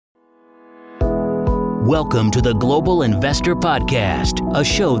Welcome to the Global Investor Podcast, a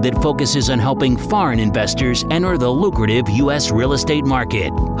show that focuses on helping foreign investors enter the lucrative U.S. real estate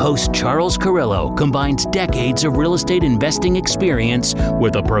market. Host Charles Carrillo combines decades of real estate investing experience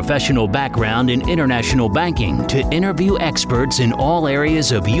with a professional background in international banking to interview experts in all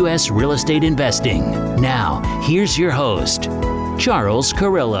areas of U.S. real estate investing. Now, here's your host, Charles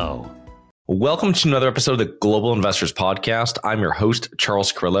Carrillo. Welcome to another episode of the Global Investors Podcast. I'm your host,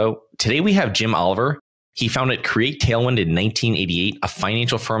 Charles Carrillo. Today we have Jim Oliver. He founded Create Tailwind in 1988, a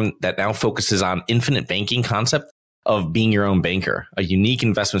financial firm that now focuses on infinite banking concept of being your own banker, a unique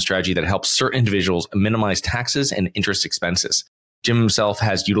investment strategy that helps certain individuals minimize taxes and interest expenses. Jim himself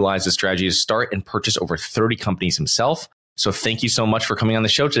has utilized the strategy to start and purchase over 30 companies himself. So thank you so much for coming on the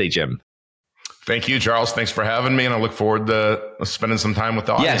show today, Jim. Thank you, Charles. Thanks for having me. And I look forward to spending some time with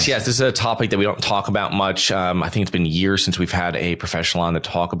the audience. Yes. This is a topic that we don't talk about much. I think it's been years since we've had a professional on to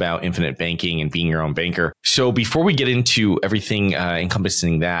talk about infinite banking and being your own banker. So before we get into everything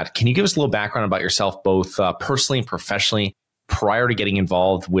encompassing that, can you give us a little background about yourself, both personally and professionally, prior to getting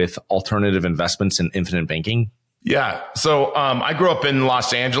involved with alternative investments in infinite banking? Yeah. So I grew up in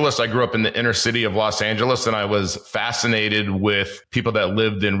Los Angeles. I grew up in the inner city of Los Angeles, and I was fascinated with people that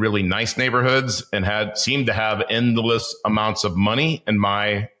lived in really nice neighborhoods and seemed to have endless amounts of money in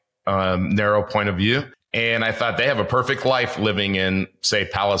my narrow point of view. And I thought they have a perfect life living in, say,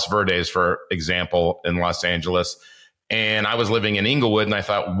 Palos Verdes, for example, in Los Angeles. And I was living in Inglewood, and I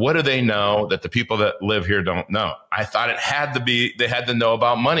thought, what do they know that the people that live here don't know? I thought they had to know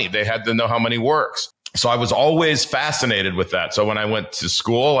about money. They had to know how money works. So I was always fascinated with that. So when I went to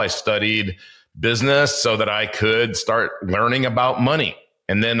school, I studied business so that I could start learning about money.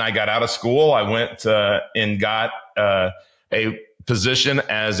 And then I got out of school. I went and got a position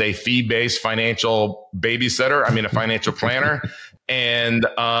as a fee-based financial babysitter. A financial planner. And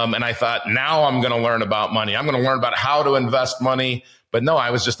I thought, now I'm going to learn about money. I'm going to learn about how to invest money. But no,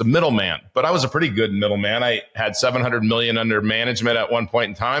 I was just a middleman. But I was a pretty good middleman. I had $700 million under management at one point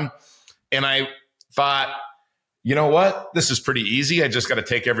in time. And I thought, you know what? This is pretty easy. I just got to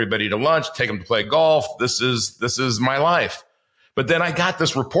take everybody to lunch, take them to play golf. This is my life. But then I got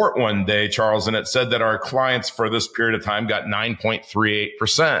this report one day, Charles, and it said that our clients for this period of time got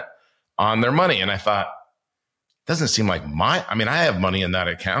 9.38% on their money. And I thought, doesn't seem like I have money in that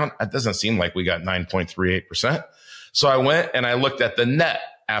account. It doesn't seem like we got 9.38%. So I went and I looked at the net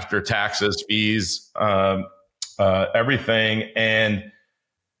after taxes, fees, everything. And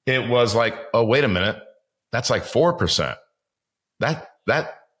it was like, oh, wait a minute. That's like 4%. That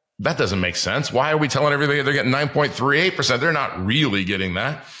doesn't make sense. Why are we telling everybody they're getting 9.38%? They're not really getting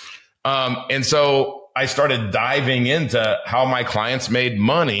that. And so I started diving into how my clients made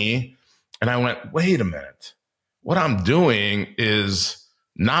money. And I went, wait a minute. What I'm doing is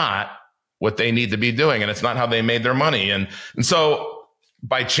not what they need to be doing. And it's not how they made their money. And so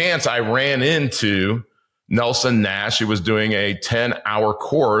by chance, I ran into Nelson Nash, who was doing a 10-hour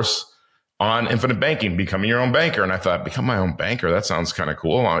course on infinite banking, becoming your own banker. And I thought, become my own banker? That sounds kind of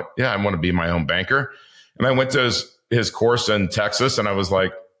cool. I want to be my own banker. And I went to his course in Texas, and I was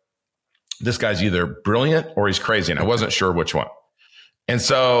like, this guy's either brilliant or he's crazy. And I wasn't sure which one. And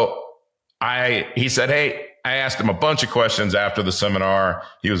so he said, hey, I asked him a bunch of questions after the seminar.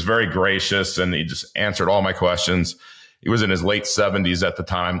 He was very gracious, and he just answered all my questions. He was in his late 70s at the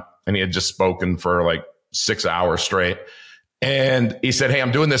time, and he had just spoken for like 6 hours straight. And he said, hey,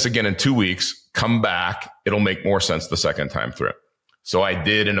 I'm doing this again in 2 weeks. Come back. It'll make more sense the second time through. So I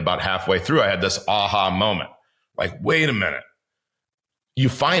did. And about halfway through, I had this aha moment. Like, wait a minute. You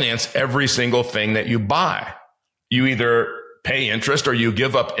finance every single thing that you buy. You either pay interest or you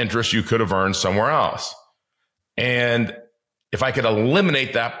give up interest you could have earned somewhere else. And if I could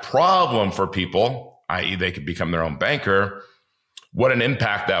eliminate that problem for people, i.e. they could become their own banker, what an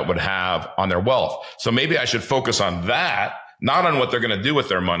impact that would have on their wealth. So maybe I should focus on that, not on what they're going to do with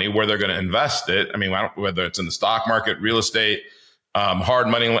their money, where they're going to invest it. Whether it's in the stock market, real estate, hard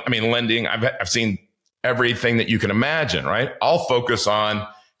money, lending. I've seen everything that you can imagine, right? I'll focus on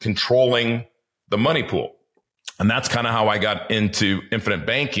controlling the money pool. And that's kind of how I got into infinite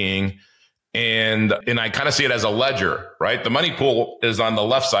banking. And I kind of see it as a ledger, right? The money pool is on the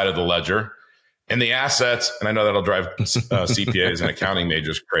left side of the ledger. And the assets, and I know that'll drive CPAs and accounting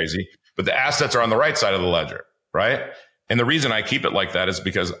majors crazy, but the assets are on the right side of the ledger, right? And the reason I keep it like that is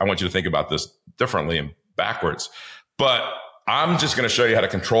because I want you to think about this differently and backwards. But I'm just going to show you how to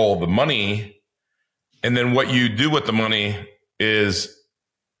control the money. And then what you do with the money is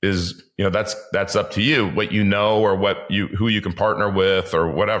that's up to you, what you know, or who you can partner with or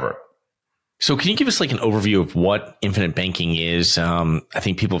whatever. So can you give us like an overview of what infinite banking is? I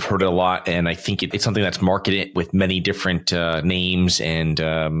think people have heard it a lot, and I think it's something that's marketed with many different names and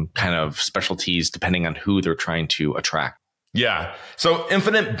kind of specialties depending on who they're trying to attract. Yeah. So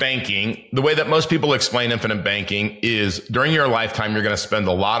infinite banking, the way that most people explain infinite banking is during your lifetime, you're going to spend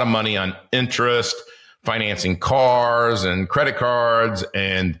a lot of money on interest, financing cars and credit cards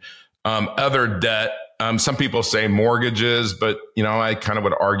and other debt. Some people say mortgages, but I kind of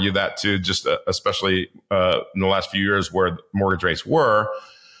would argue that too, just especially in the last few years where mortgage rates were.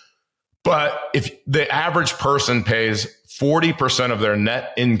 But if the average person pays 40% of their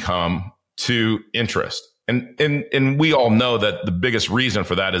net income to interest, and we all know that the biggest reason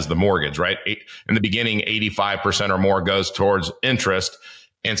for that is the mortgage, right? In the beginning, 85% or more goes towards interest.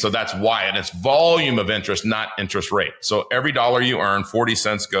 And so that's why, and it's volume of interest, not interest rate. So every dollar you earn, 40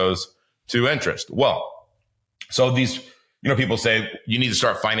 cents goes to interest. Well, so these, people say you need to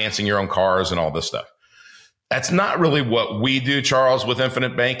start financing your own cars and all this stuff. That's not really what we do, Charles, with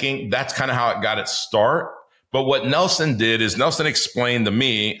infinite banking. That's kind of how it got its start. But what Nelson did is Nelson explained to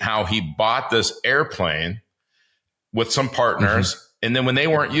me how he bought this airplane with some partners. Mm-hmm. And then when they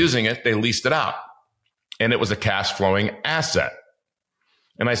weren't using it, they leased it out. And it was a cash flowing asset.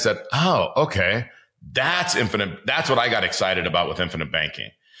 And I said, oh, okay, that's infinite. That's what I got excited about with infinite banking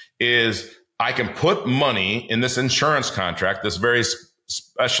is I can put money in this insurance contract, this very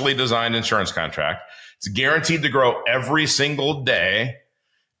specially designed insurance contract. It's guaranteed to grow every single day.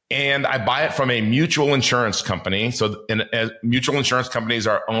 And I buy it from a mutual insurance company. So mutual insurance companies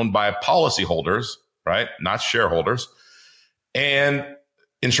are owned by policyholders, right? Not shareholders. And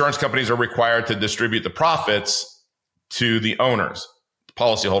insurance companies are required to distribute the profits to the owners,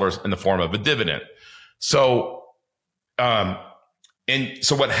 policyholders, in the form of a dividend. So,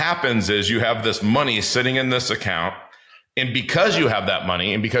 so what happens is you have this money sitting in this account. And because you have that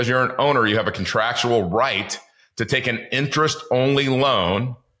money and because you're an owner, you have a contractual right to take an interest only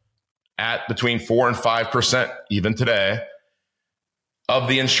loan at between 4 and 5%, even today, of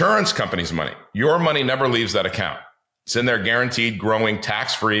the insurance company's money. Your money never leaves that account. It's in there guaranteed, growing,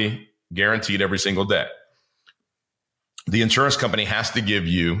 tax-free, guaranteed every single day. The insurance company has to give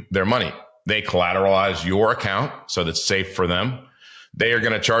you their money. They collateralize your account so that's safe for them. They are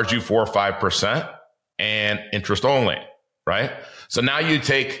going to charge you 4 or 5% and interest only, right? So now you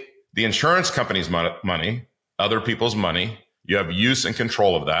take the insurance company's money, other people's money, you have use and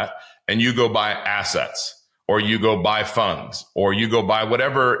control of that, and you go buy assets, or you go buy funds, or you go buy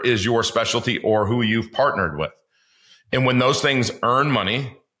whatever is your specialty or who you've partnered with. And when those things earn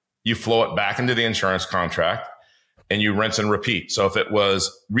money, you flow it back into the insurance contract and you rinse and repeat. So if it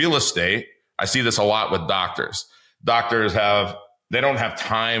was real estate, I see this a lot with doctors. Doctors they don't have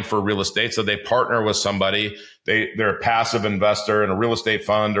time for real estate. So they partner with somebody. They're a passive investor in a real estate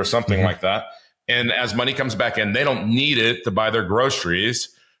fund or something like that. And as money comes back in, they don't need it to buy their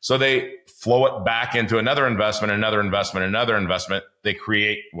groceries. So they flow it back into another investment, another investment, another investment. They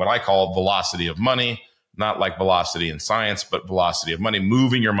create what I call velocity of money, not like velocity in science, but velocity of money,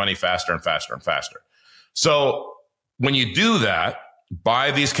 moving your money faster and faster and faster. So when you do that,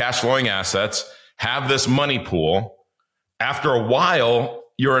 buy these cash flowing assets, have this money pool, after a while,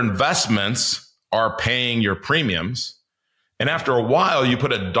 your investments are paying your premiums. And after a while, you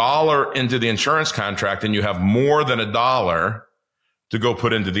put $1 into the insurance contract and you have more than $1 to go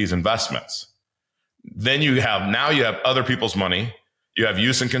put into these investments. Then you have other people's money, you have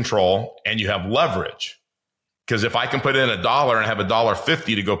use and control, and you have leverage. Because if I can put in $1 and have $1.50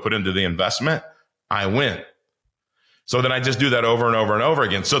 to go put into the investment, I win. So then I just do that over and over and over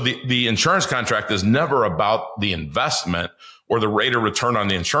again. So the insurance contract is never about the investment or the rate of return on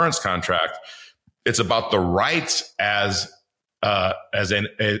the insurance contract. It's about the rights as a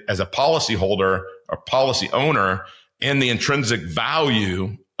policyholder or policy owner and the intrinsic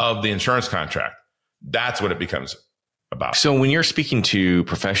value of the insurance contract. That's what it becomes about. So when you're speaking to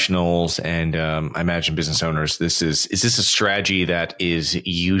professionals and I imagine business owners, is this a strategy that is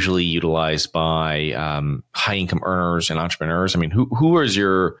usually utilized by high income earners and entrepreneurs? I mean, who is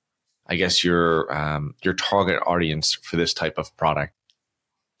your target audience for this type of product?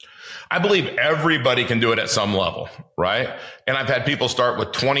 I believe everybody can do it at some level, right? And I've had people start with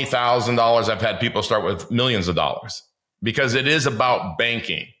 $20,000. I've had people start with millions of dollars because it is about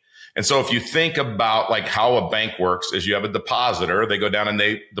banking. And so if you think about like how a bank works is you have a depositor, they go down and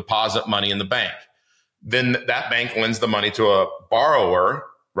they deposit money in the bank. Then that bank lends the money to a borrower,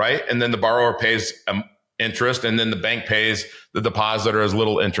 right? And then the borrower pays interest and then the bank pays the depositor as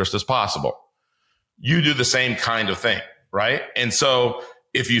little interest as possible. You do the same kind of thing, right? And so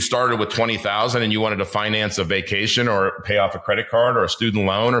if you started with $20,000 and you wanted to finance a vacation or pay off a credit card or a student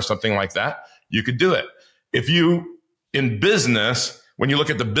loan or something like that, you could do it. If you, in business, when you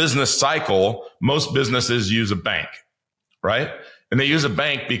look at the business cycle, most businesses use a bank, right? And they use a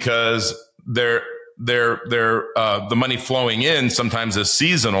bank because the money flowing in sometimes is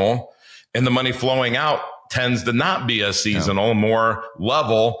seasonal, and the money flowing out tends to not be as seasonal, more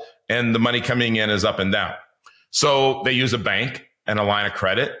level, and the money coming in is up and down. So they use a bank and a line of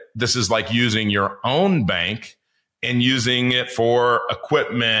credit. This is like using your own bank and using it for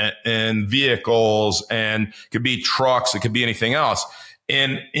equipment and vehicles, and it could be trucks, it could be anything else.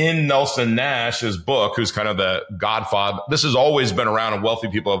 And in Nelson Nash's book, who's kind of the godfather, this has always been around and wealthy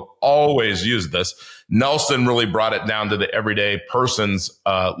people have always used this. Nelson really brought it down to the everyday person's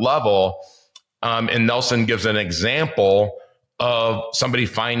level. And Nelson gives an example of somebody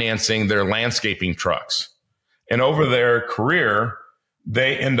financing their landscaping trucks. And over their career,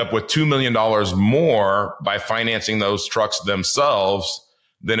 they end up with $2 million more by financing those trucks themselves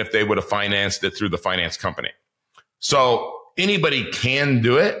than if they would have financed it through the finance company. So anybody can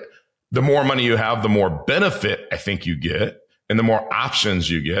do it. The more money you have, the more benefit I think you get, and the more options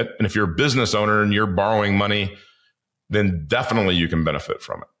you get. And if you're a business owner and you're borrowing money, then definitely you can benefit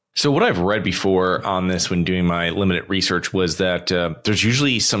from it. So what I've read before on this when doing my limited research was that there's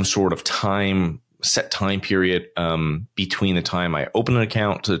usually some sort of set time period between the time I open an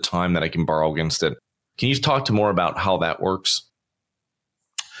account to the time that I can borrow against it. Can you talk to more about how that works?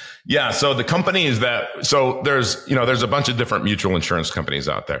 Yeah. So the companies there's a bunch of different mutual insurance companies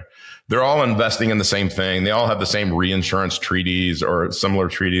out there. They're all investing in the same thing. They all have the same reinsurance treaties or similar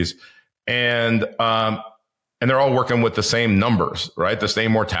treaties. And they're all working with the same numbers, right? The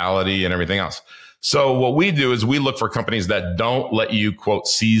same mortality and everything else. So what we do is we look for companies that don't let you, quote,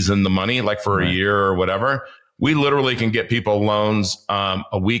 season the money, like for a year or whatever. We literally can get people loans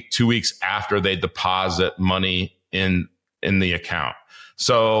a week, 2 weeks after they deposit money in the account.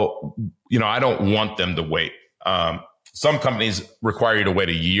 So, I don't want them to wait. Some companies require you to wait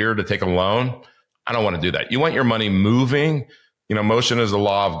a year to take a loan. I don't want to do that. You want your money moving. Motion is the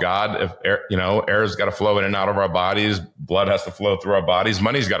law of God. If air's got to flow in and out of our bodies, blood has to flow through our bodies,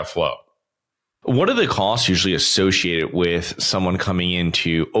 money's got to flow. What are the costs usually associated with someone coming in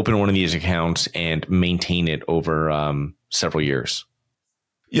to open one of these accounts and maintain it over several years?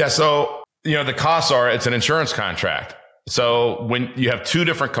 Yeah. So, the costs are, it's an insurance contract. So when you have two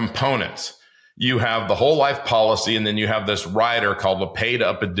different components, you have the whole life policy, and then you have this rider called the paid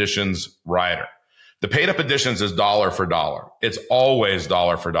up additions rider. The paid up additions is dollar for dollar. It's always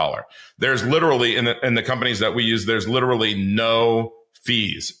dollar for dollar. There's literally in the companies that we use, there's literally no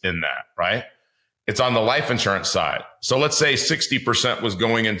fees in that, right? It's on the life insurance side. So let's say 60% was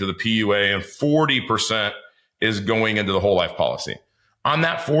going into the PUA and 40% is going into the whole life policy. On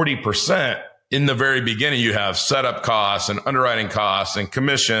that 40%, in the very beginning, you have setup costs and underwriting costs and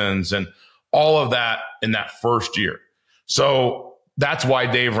commissions and all of that in that first year. So that's why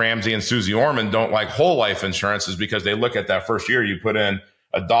Dave Ramsey and Susie Orman don't like whole life insurance, is because they look at that first year, you put in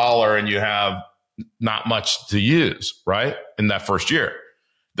 $1 and you have not much to use, right? In that first year.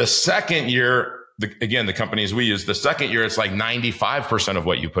 The second year, the companies we use, the second year, it's like 95% of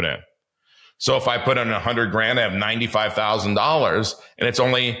what you put in. So if I put in $100,000, I have $95,000, and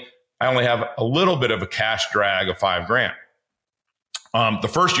I only have a little bit of a cash drag of $5,000. The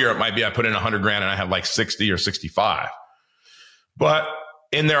first year it might be I put in $100,000 and I have like 60 or 65.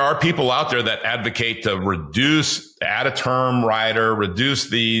 And there are people out there that advocate to add a term rider, reduce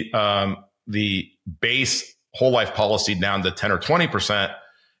the base whole life policy down to 10 or 20%,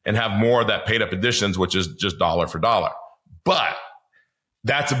 and have more of that paid up additions, which is just dollar for dollar. But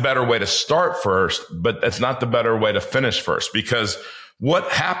that's a better way to start first, but that's not the better way to finish first, because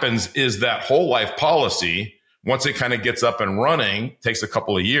what happens is that whole life policy, once it kind of gets up and running, takes a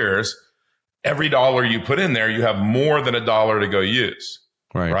couple of years. Every dollar you put in there, you have more than $1 to go use.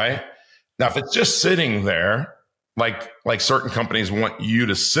 Right? Now, if it's just sitting there, like certain companies want you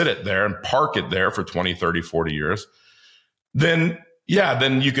to sit it there and park it there for 20, 30, 40 years, then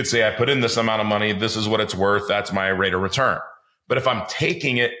you could say, I put in this amount of money. This is what it's worth. That's my rate of return. But if I'm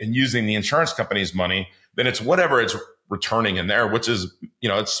taking it and using the insurance company's money, then it's whatever it's returning in there, which is,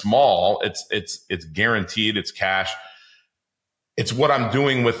 it's small. It's guaranteed. It's cash. It's what I'm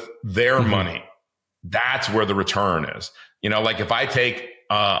doing with their money. That's where the return is. Like if I take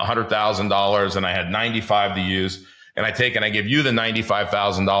 $100,000 and I had 95 to use, and I give you the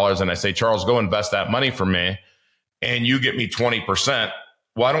 $95,000 and I say, Charles, go invest that money for me, and you get me 20%.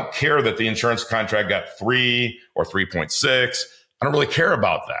 Well, I don't care that the insurance contract got 3 or 3.6. I don't really care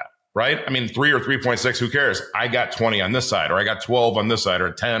about that, right? I mean, 3 or 3.6, who cares? I got 20 on this side, or I got 12 on this side,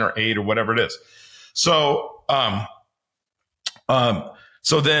 or 10 or 8 or whatever it is. So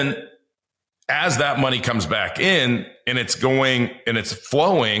then as that money comes back in and it's going and it's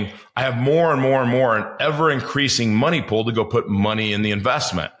flowing, I have more and more and more an ever increasing money pool to go put money in the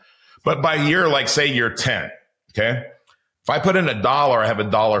investment. But by year, like say year 10, okay, if I put in $1, I have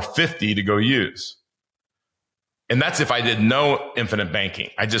 $1.50 to go use. And that's if I did no infinite banking.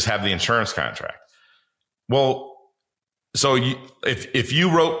 I just have the insurance contract. Well, so if you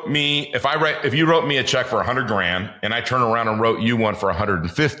wrote me a check for $100,000 and I turn around and wrote you one for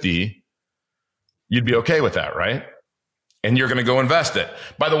 150, you'd be okay with that, right? And you're going to go invest it.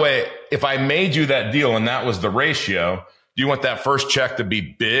 By the way, if I made you that deal and that was the ratio, do you want that first check to be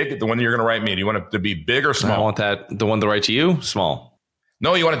big, the one that you're going to write me? Do you want it to be big or small? I want the one to write to you, small.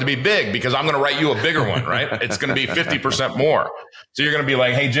 No, you want it to be big because I'm going to write you a bigger one, right? It's going to be 50% more. So you're going to be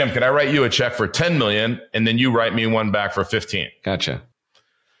like, hey, Jim, could I write you a check for 10 million? And then you write me one back for 15. Gotcha.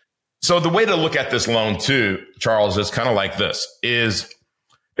 So the way to look at this loan too, Charles, is kind of like this, is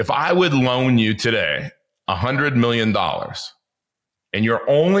if I would loan you today $100 million and your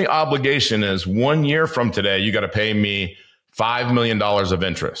only obligation is 1 year from today, you got to pay me $5 million of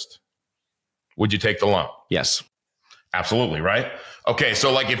interest. Would you take the loan? Yes. Absolutely, right? Okay,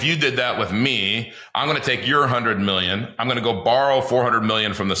 so like if you did that with me, I'm going to take your 100 million. I'm going to go borrow 400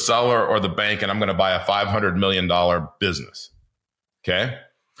 million from the seller or the bank, and I'm going to buy a $500 million hundred Okay.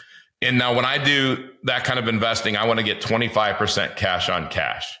 And now when I do that kind of investing, I want to get 25% cash on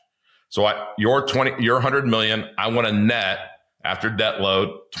cash. So your 100 million, I want to net after debt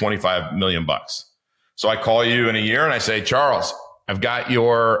load, 25 million bucks. So I call you in a year and I say, Charles, I've got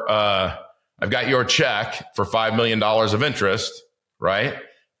your check for $5 million of interest, right?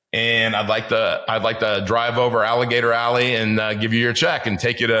 And I'd like to drive over Alligator Alley and give you your check and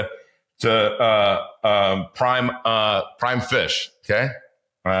take you to Prime Fish, okay?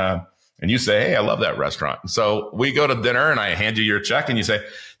 And you say, hey, I love that restaurant. So we go to dinner and I hand you your check and you say,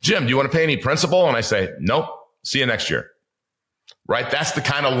 Jim, do you want to pay any principal? And I say, nope, see you next year, right? That's the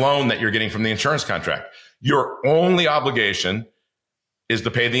kind of loan that you're getting from the insurance contract. Your only obligation is to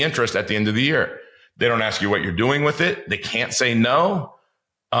pay the interest at the end of the year. They don't ask you what you're doing with it. They can't say no.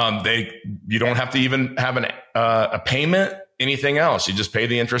 You don't have to even have a payment, anything else. You just pay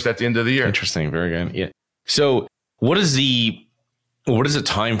the interest at the end of the year. Interesting. Very good. Yeah. So what is the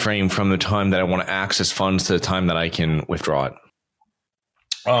time frame from the time that I want to access funds to the time that I can withdraw it?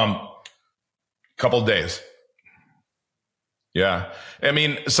 Couple of days. Yeah. I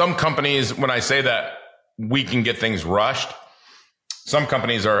mean, some companies, when I say that we can get things rushed, some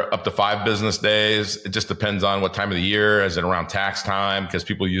companies are up to 5 business days. It just depends on what time of the year. Is it around tax time? Because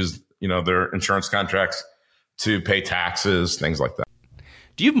people use, their insurance contracts to pay taxes, things like that.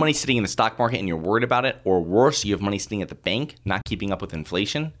 Do you have money sitting in the stock market and you're worried about it? Or worse, you have money sitting at the bank, not keeping up with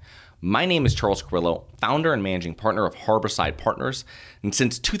inflation? My name is Charles Carrillo, founder and managing partner of Harborside Partners. And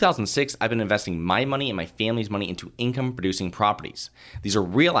since 2006, I've been investing my money and my family's money into income-producing properties. These are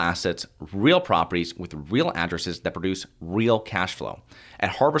real assets, real properties with real addresses that produce real cash flow.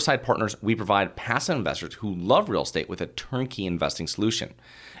 At Harborside Partners, we provide passive investors who love real estate with a turnkey investing solution.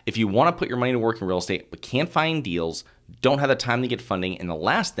 If you want to put your money to work in real estate but can't find deals, don't have the time to get funding, and the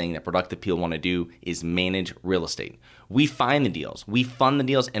last thing that productive people want to do is manage real estate. We find the deals, we fund the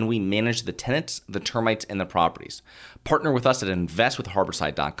deals, and we manage the tenants, the termites, and the properties. Partner with us at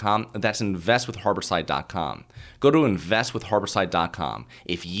investwithharborside.com. That's investwithharborside.com. Go to investwithharborside.com.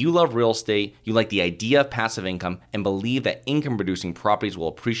 If you love real estate, you like the idea of passive income, and believe that income-producing properties will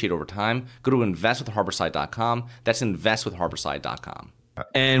appreciate over time, go to investwithharborside.com. That's investwithharborside.com.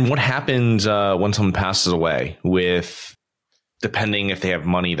 And what happens when someone passes away depending if they have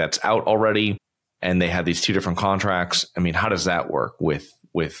money that's out already and they have these 2 different contracts? I mean, how does that work with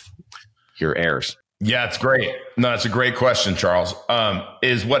your heirs? Yeah, it's great. No, it's a great question, Charles.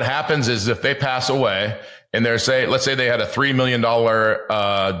 Is what happens is if they pass away and let's say they had a $3 million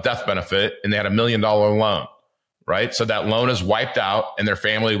death benefit and they had $1 million loan, right? So that loan is wiped out and their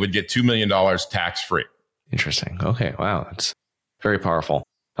family would get $2 million tax-free. Interesting. Okay. Wow. That's very powerful.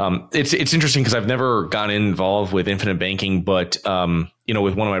 It's interesting because I've never gotten involved with infinite banking, but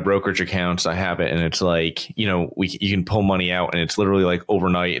with one of my brokerage accounts, I have it, and it's like you can pull money out, and it's literally like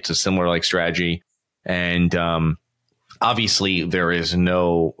overnight. It's a similar like strategy, and obviously there is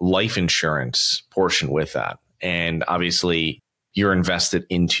no life insurance portion with that, and obviously you're invested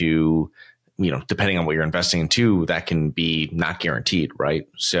into depending on what you're investing into, that can be not guaranteed, right?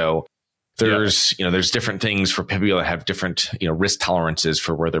 So. There's different things for people that have different, risk tolerances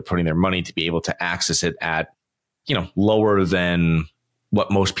for where they're putting their money to be able to access it at, lower than what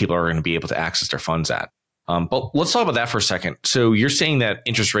most people are going to be able to access their funds at. But let's talk about that for a second. So you're saying that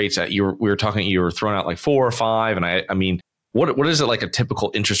interest rates that you were throwing out like 4 or 5. And I mean, What is it like a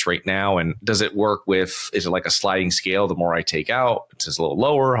typical interest rate now? And does it work with, is it like a sliding scale? The more I take out, it's just a little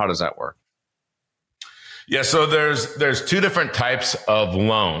lower. How does that work? Yeah, so there's two different types of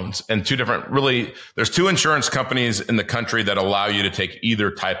loans and there's two insurance companies in the country that allow you to take either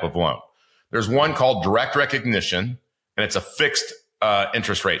type of loan. There's one called direct recognition, and it's a fixed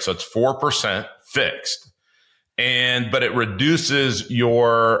interest rate. So it's 4% fixed. But it reduces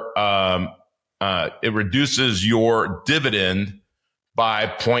your dividend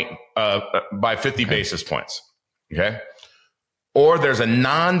by 50 basis points. Okay. Or there's a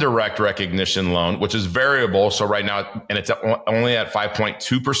non-direct recognition loan, which is variable. So right now, and it's only at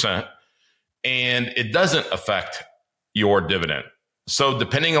 5.2%, and it doesn't affect your dividend. So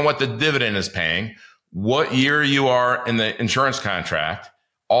depending on what the dividend is paying, what year you are in the insurance contract,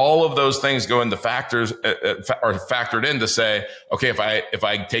 all of those things go into factors are factored in to say, okay, if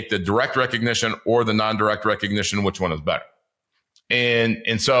I take the direct recognition or the non-direct recognition, which one is better?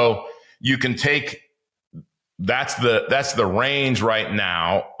 And so you can take. That's the range right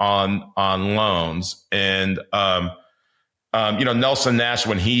now on loans. And, Nelson Nash,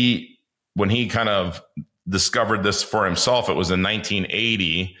 when he kind of discovered this for himself, it was in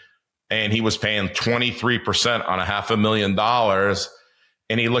 1980, and he was paying 23% on $500,000.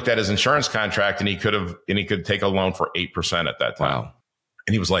 And he looked at his insurance contract, and he could take a loan for 8% at that time. Wow.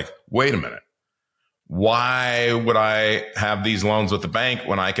 And he was like, wait a minute. Why would I have these loans with the bank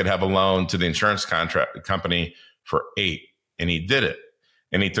when I could have a loan to the insurance contract company for 8%? And he did it.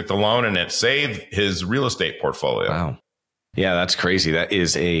 And he took the loan, and it saved his real estate portfolio. Wow. Yeah, that's crazy. That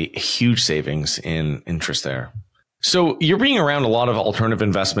is a huge savings in interest there. So you're being around a lot of alternative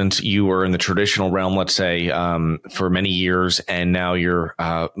investments. You were in the traditional realm, let's say, for many years, and now you're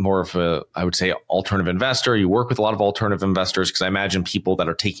more of a, I would say, alternative investor. You work with a lot of alternative investors, because I imagine people that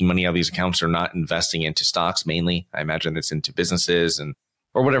are taking money out of these accounts are not investing into stocks mainly. I imagine it's into businesses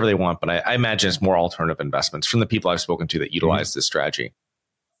or whatever they want, but I imagine it's more alternative investments from the people I've spoken to that utilize this strategy.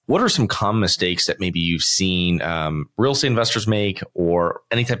 What are some common mistakes that maybe you've seen real estate investors make, or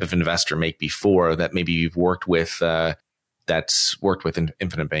any type of investor make before, that maybe you've worked with that's worked with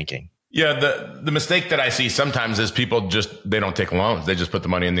infinite banking? Yeah, the mistake that I see sometimes is people they don't take loans. They just put the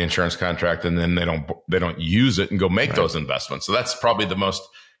money in the insurance contract, and then they don't use it and go make those investments. So that's probably the most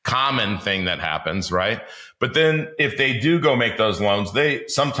common thing that happens, right? But then if they do go make those loans,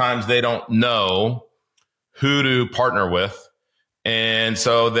 sometimes they don't know who to partner with. And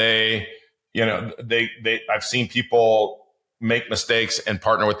so I've seen people make mistakes and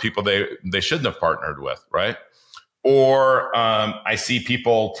partner with people they shouldn't have partnered with, right? Or I see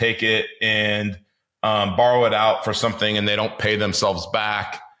people take it and borrow it out for something, and they don't pay themselves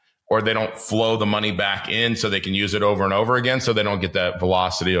back, or they don't flow the money back in so they can use it over and over again, so they don't get that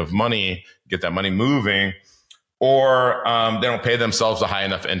velocity of money, get that money moving, or they don't pay themselves a high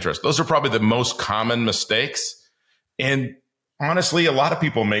enough interest. Those are probably the most common mistakes. And honestly, a lot of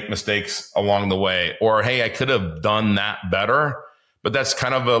people make mistakes along the way, or, hey, I could have done that better, but that's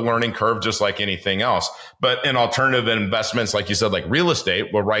kind of a learning curve, just like anything else. But in alternative investments, like you said, like real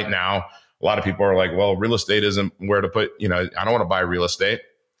estate, well, right now, a lot of people are like, well, real estate isn't where to put, I don't want to buy real estate.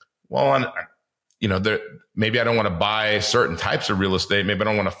 Well, maybe I don't want to buy certain types of real estate. Maybe I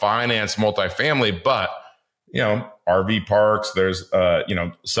don't want to finance multifamily, but, RV parks, there's,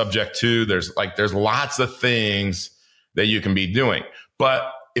 subject to, there's lots of things that you can be doing.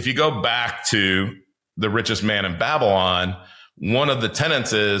 But if you go back to the richest man in Babylon, one of the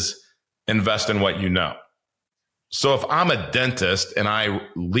tenets is invest in what you know. So if I'm a dentist and I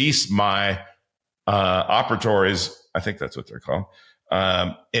lease my operatories, I think that's what they're called,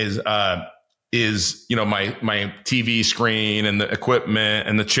 is my TV screen and the equipment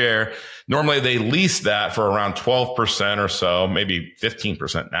and the chair. Normally they lease that for around 12% or so, maybe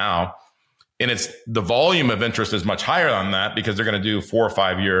 15% now. And the volume of interest is much higher on that, because they're going to do 4 or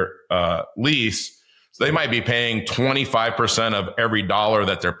 5 year lease. So they might be paying 25% of every dollar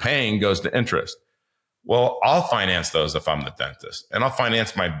that they're paying goes to interest. Well, I'll finance those if I'm the dentist, and I'll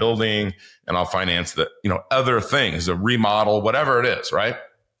finance my building, and I'll finance the, other things, a remodel, whatever it is. Right.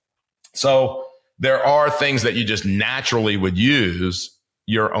 So there are things that you just naturally would use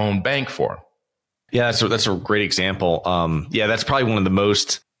your own bank for. Yeah. So that's a great example. That's probably one of the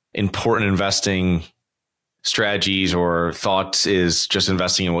most important investing strategies or thoughts, is just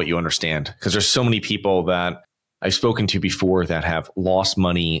investing in what you understand. Because there's so many people that I've spoken to before that have lost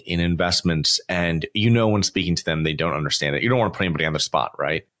money in investments, and when speaking to them, they don't understand it. You don't want to put anybody on the spot,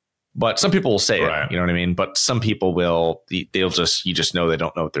 right? But some people will say it, you know what I mean? But some people you just know they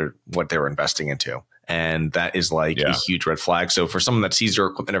don't know what they're investing into. And that is like a huge red flag. So for someone that sees your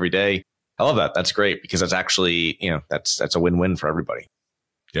equipment every day, I love that. That's great because that's actually, that's a win-win for everybody.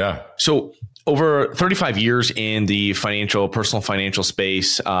 Yeah. So over 35 years in the personal financial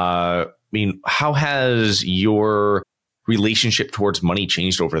space, how has your relationship towards money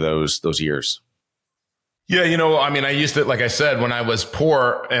changed over those years? Yeah, I used to, like I said, when I was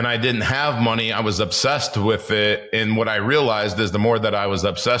poor and I didn't have money, I was obsessed with it. And what I realized is the more that I was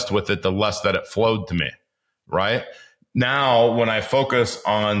obsessed with it, the less that it flowed to me, right? Now, when I focus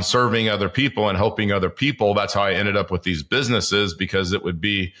on serving other people and helping other people, that's how I ended up with these businesses, because it would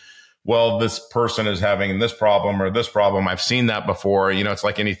be, well, this person is having this problem or this problem. I've seen that before. It's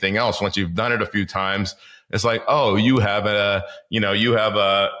like anything else. Once you've done it a few times, it's like, oh, you have a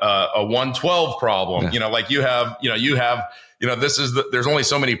 112 problem. Yeah. There's only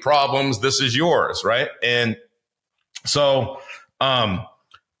so many problems. This is yours. Right. And so,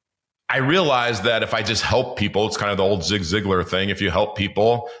 I realized that if I just help people, it's kind of the old Zig Ziglar thing. If you help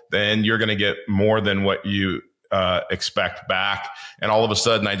people, then you're going to get more than what you expect back. And all of a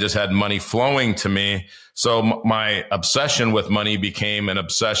sudden, I just had money flowing to me. So my obsession with money became an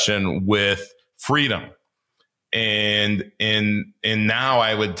obsession with freedom. And now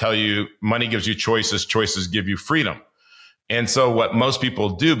I would tell you, money gives you choices. Choices give you freedom. And so what most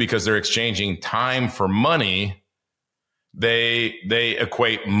people do, because they're exchanging time for money, they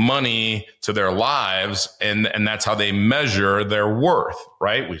equate money to their lives, and that's how they measure their worth,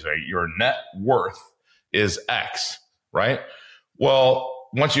 right? We say your net worth is X, right? Well,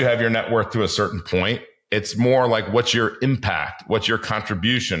 once you have your net worth to a certain point, it's more like, what's your impact? What's your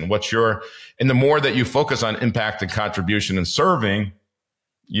contribution? And the more that you focus on impact and contribution and serving,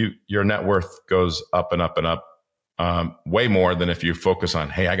 your net worth goes up and up and up, way more than if you focus on,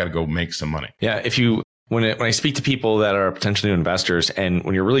 hey, I got to go make some money. Yeah. When I speak to people that are potentially new investors, and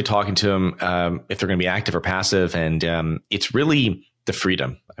when you're really talking to them, if they're going to be active or passive, and it's really the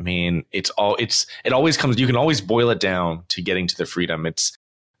freedom. It always comes, you can always boil it down to getting to the freedom.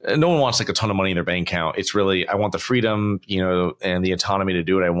 No one wants like a ton of money in their bank account. It's really, I want the freedom, and the autonomy to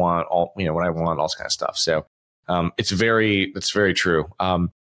do what I want, what I want, all this kind of stuff. So it's very true.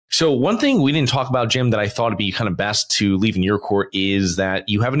 So one thing we didn't talk about, Jim, that I thought would be kind of best to leave in your court is that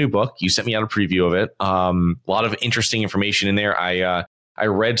you have a new book. You sent me out a preview of it. A lot of interesting information in there. I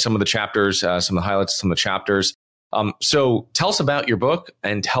read some of the chapters, some of the highlights, some of the chapters. So tell us about your book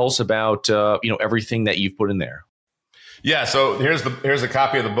and tell us about everything that you've put in there. Yeah. So here's a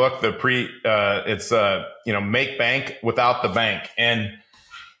copy of the book. It's Make Bank Without the Bank. And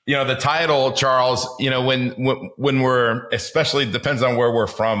the title, Charles, when we're, especially depends on where we're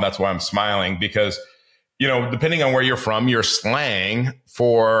from. That's why I'm smiling, because, depending on where you're from, your slang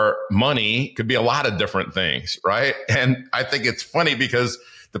for money could be a lot of different things. Right. And I think it's funny because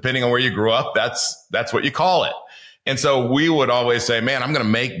depending on where you grew up, that's what you call it. And so we would always say, man, I'm going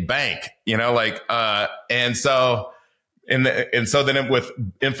to make bank, and so then with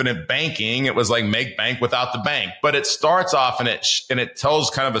infinite banking, it was like make bank without the bank. But it starts off and it tells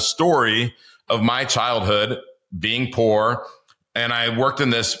kind of a story of my childhood being poor. And I worked in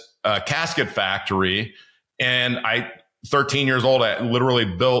this casket factory, and 13 years old, I literally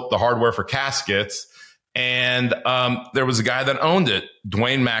built the hardware for caskets. And there was a guy that owned it,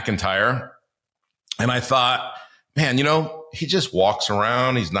 Dwayne McIntyre. And I thought, man, he just walks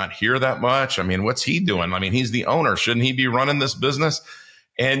around. He's not here that much. What's he doing? He's the owner. Shouldn't he be running this business?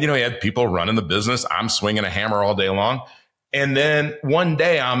 And, he had people running the business. I'm swinging a hammer all day long. And then one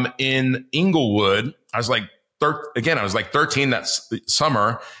day I'm in Inglewood. I was like 13 that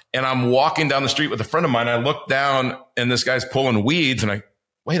summer, and I'm walking down the street with a friend of mine. I look down and this guy's pulling weeds, and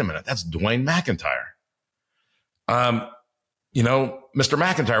wait a minute, that's Dwayne McIntyre. Mr.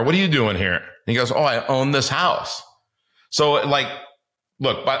 McIntyre, what are you doing here? And he goes, oh, I own this house. So look,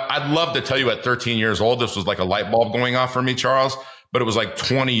 I'd love to tell you at 13 years old, this was like a light bulb going off for me, Charles, but it was like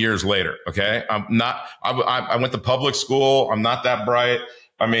 20 years later. Okay. I went to public school. I'm not that bright.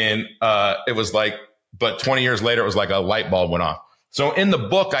 It was like, but 20 years later, it was like a light bulb went off. So in the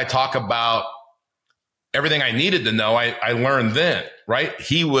book, I talk about everything I needed to know. I learned then, right?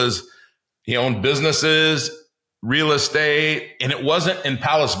 He owned businesses, real estate, and it wasn't in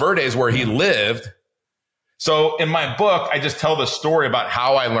Palos Verdes where he lived. So in my book, I just tell the story about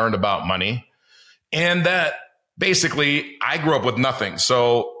how I learned about money, and that basically I grew up with nothing.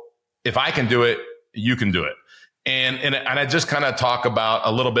 So if I can do it, you can do it. And I just kind of talk about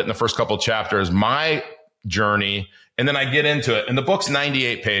a little bit in the first couple of chapters, my journey, and then I get into it. And the book's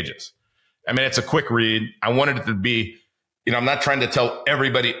 98 pages. It's a quick read. I wanted it to be, I'm not trying to tell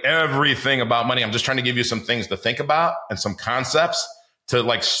everybody everything about money. I'm just trying to give you some things to think about and some concepts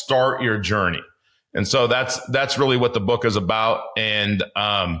to start your journey. And so that's really what the book is about. And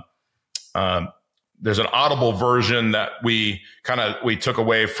There's an Audible version that we took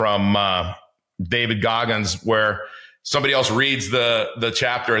away from David Goggins, where somebody else reads the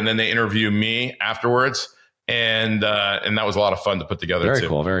chapter and then they interview me afterwards. And that was a lot of fun to put together. Very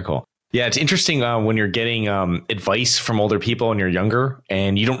cool. Very cool. Yeah, it's interesting when you're getting advice from older people when you're younger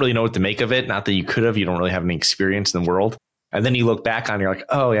and you don't really know what to make of it. Not that you could have, you don't really have any experience in the world. And then you look back on it, you're like,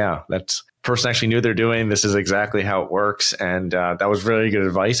 oh yeah, that's person actually knew they're doing. This is exactly how it works. And that was really good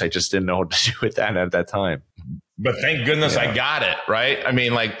advice. I just didn't know what to do with that at that time. But thank goodness I got it, right? I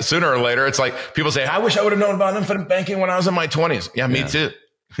mean, like sooner or later, it's like people say, I wish I would have known about infinite banking when I was in my 20s. Yeah, me too.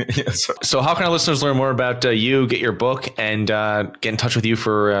 So how can our listeners learn more about you, get your book, and get in touch with you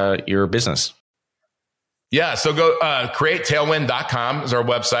for your business? Yeah, so go createtailwind.com is our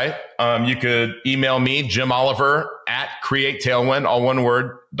website. You could email me, Jim Oliver, at createtailwind, all one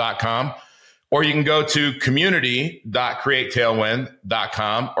word, .com. Or you can go to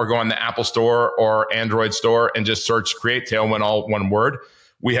community.createtailwind.com or go on the Apple Store or Android Store and just search Create Tailwind, all one word.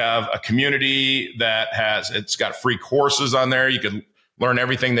 We have a community it's got free courses on there. You can learn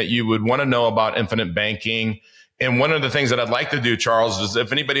everything that you would want to know about infinite banking. And one of the things that I'd like to do, Charles, is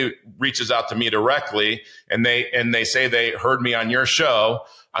if anybody reaches out to me directly and they say they heard me on your show,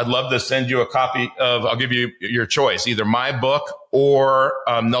 I'd love to send you a copy of, I'll give you your choice, either my book or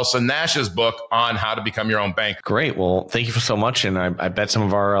Nelson Nash's book on how to become your own banker. Great. Well, thank you so much. And I bet some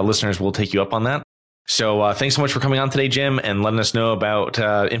of our listeners will take you up on that. So thanks so much for coming on today, Jim, and letting us know about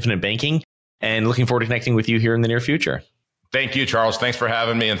infinite banking, and looking forward to connecting with you here in the near future. Thank you, Charles. Thanks for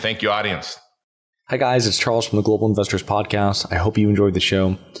having me. And thank you, audience. Hi, guys. It's Charles from the Global Investors Podcast. I hope you enjoyed the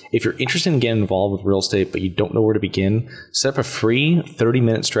show. If you're interested in getting involved with real estate, but you don't know where to begin, set up a free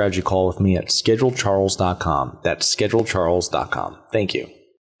 30-minute strategy call with me at schedulecharles.com. That's schedulecharles.com. Thank you.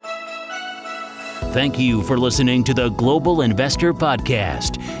 Thank you for listening to the Global Investor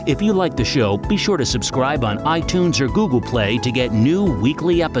Podcast. If you like the show, be sure to subscribe on iTunes or Google Play to get new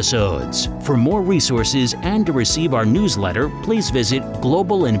weekly episodes. For more resources and to receive our newsletter, please visit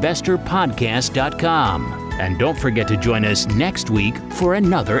globalinvestorpodcast.com. And don't forget to join us next week for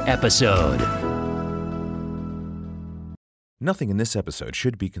another episode. Nothing in this episode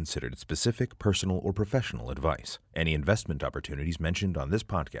should be considered specific, personal, or professional advice. Any investment opportunities mentioned on this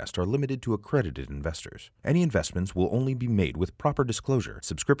podcast are limited to accredited investors. Any investments will only be made with proper disclosure,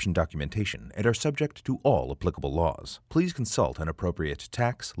 subscription documentation, and are subject to all applicable laws. Please consult an appropriate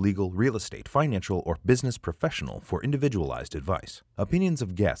tax, legal, real estate, financial, or business professional for individualized advice. Opinions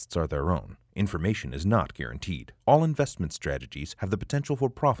of guests are their own. Information is not guaranteed. All investment strategies have the potential for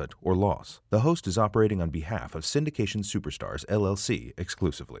profit or loss. The host is operating on behalf of Syndication Superstars, LLC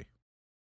exclusively.